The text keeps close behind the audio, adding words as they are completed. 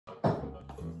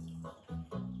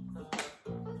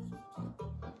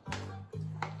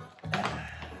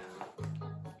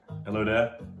Hello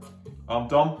there, I'm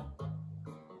Dom.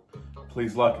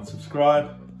 Please like and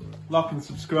subscribe, like and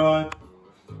subscribe,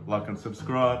 like and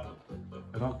subscribe,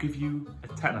 and I'll give you a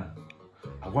tenner.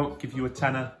 I won't give you a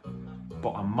tenner,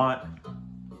 but I might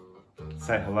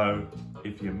say hello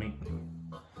if you meet me.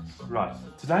 Right,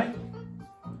 today,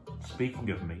 speaking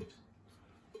of meat,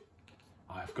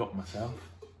 I've got myself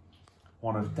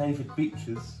one of David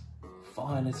Beechers'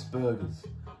 finest burgers.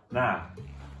 Now,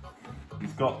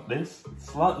 he's got this, it's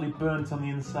slightly burnt on the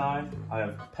inside. I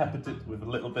have peppered it with a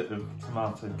little bit of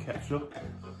tomato ketchup.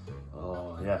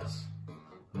 Oh yes,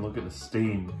 and look at the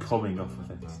steam coming off of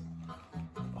it.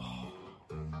 Oh.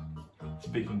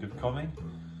 Speaking of coming,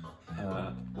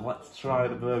 let's try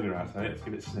the burger out. Let's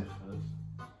give it a sniff first.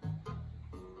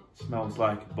 Smells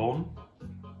like a bun.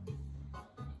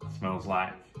 Smells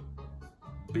like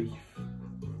beef.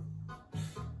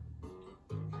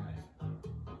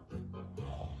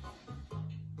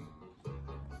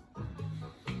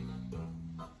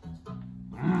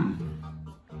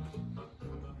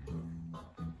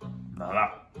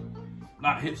 Now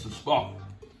that hits the spot.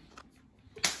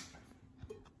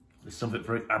 There's something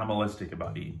very animalistic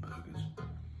about eating burgers.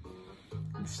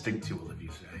 Instinctual, if you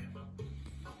say.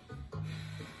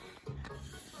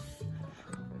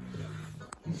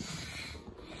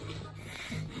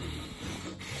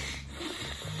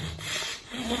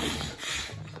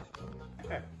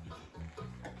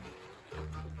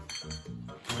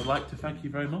 I would like to thank you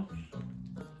very much.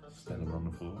 Stellar on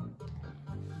the floor.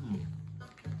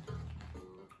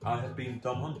 I have been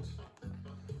Dom Hunt,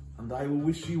 and I will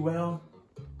wish you well.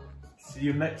 See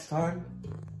you next time,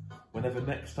 whenever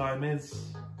next time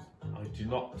is. I do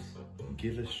not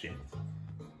give a shit.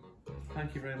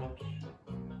 Thank you very much.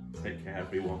 Take care,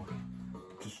 everyone.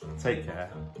 Just take care.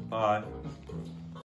 Bye.